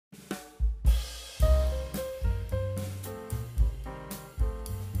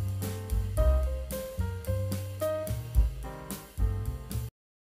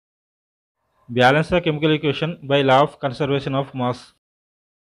Balance the chemical equation by law of conservation of mass.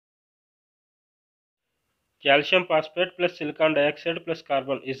 Calcium phosphate plus silicon dioxide plus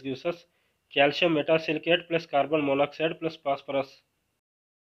carbon is gives us calcium metasilicate plus carbon monoxide plus phosphorus.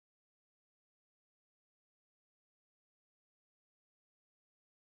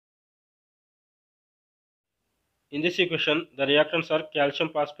 In this equation, the reactants are calcium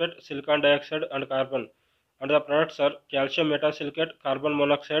phosphate, silicon dioxide and carbon, and the products are calcium metasilicate, carbon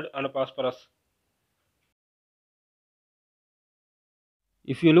monoxide and phosphorus.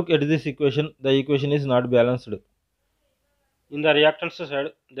 If you look at this equation, the equation is not balanced. In the reactants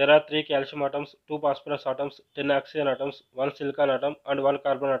side, there are 3 calcium atoms, 2 phosphorus atoms, 10 oxygen atoms, 1 silicon atom and 1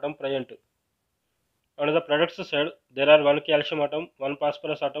 carbon atom present. On the products side, there are 1 calcium atom, 1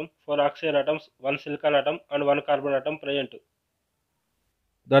 phosphorus atom, 4 oxygen atoms, 1 silicon atom and 1 carbon atom present.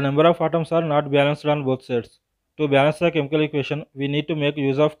 The number of atoms are not balanced on both sides. To balance the chemical equation, we need to make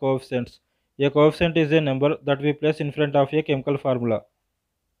use of coefficients. A coefficient is a number that we place in front of a chemical formula.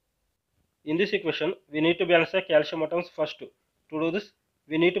 In this equation, we need to balance the calcium atoms first. To do this,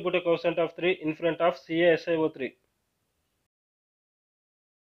 we need to put a coefficient of 3 in front of CaSiO3.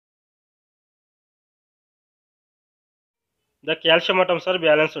 The calcium atoms are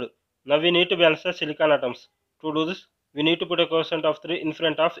balanced. Now we need to balance the silicon atoms. To do this, we need to put a coefficient of 3 in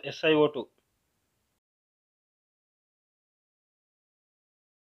front of SiO2.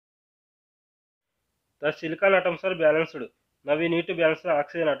 The silicon atoms are balanced. Now we need to balance the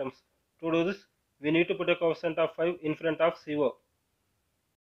oxygen atoms. To do this, we need to put a coefficient of 5 in front of CO.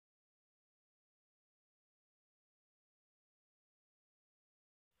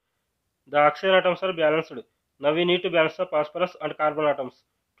 The oxygen atoms are balanced. Now we need to balance the phosphorus and carbon atoms.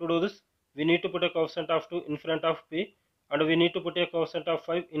 To do this, we need to put a coefficient of 2 in front of P and we need to put a coefficient of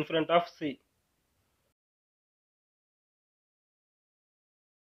 5 in front of C.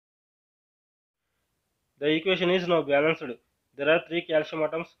 The equation is now balanced. There are 3 calcium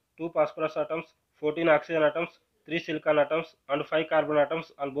atoms, 2 phosphorus atoms, 14 oxygen atoms, 3 silicon atoms and 5 carbon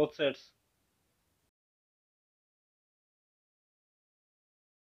atoms on both sides.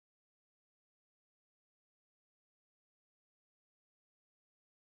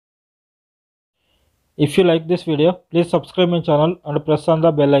 If you like this video, please subscribe my channel and press on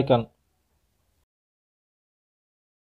the bell icon.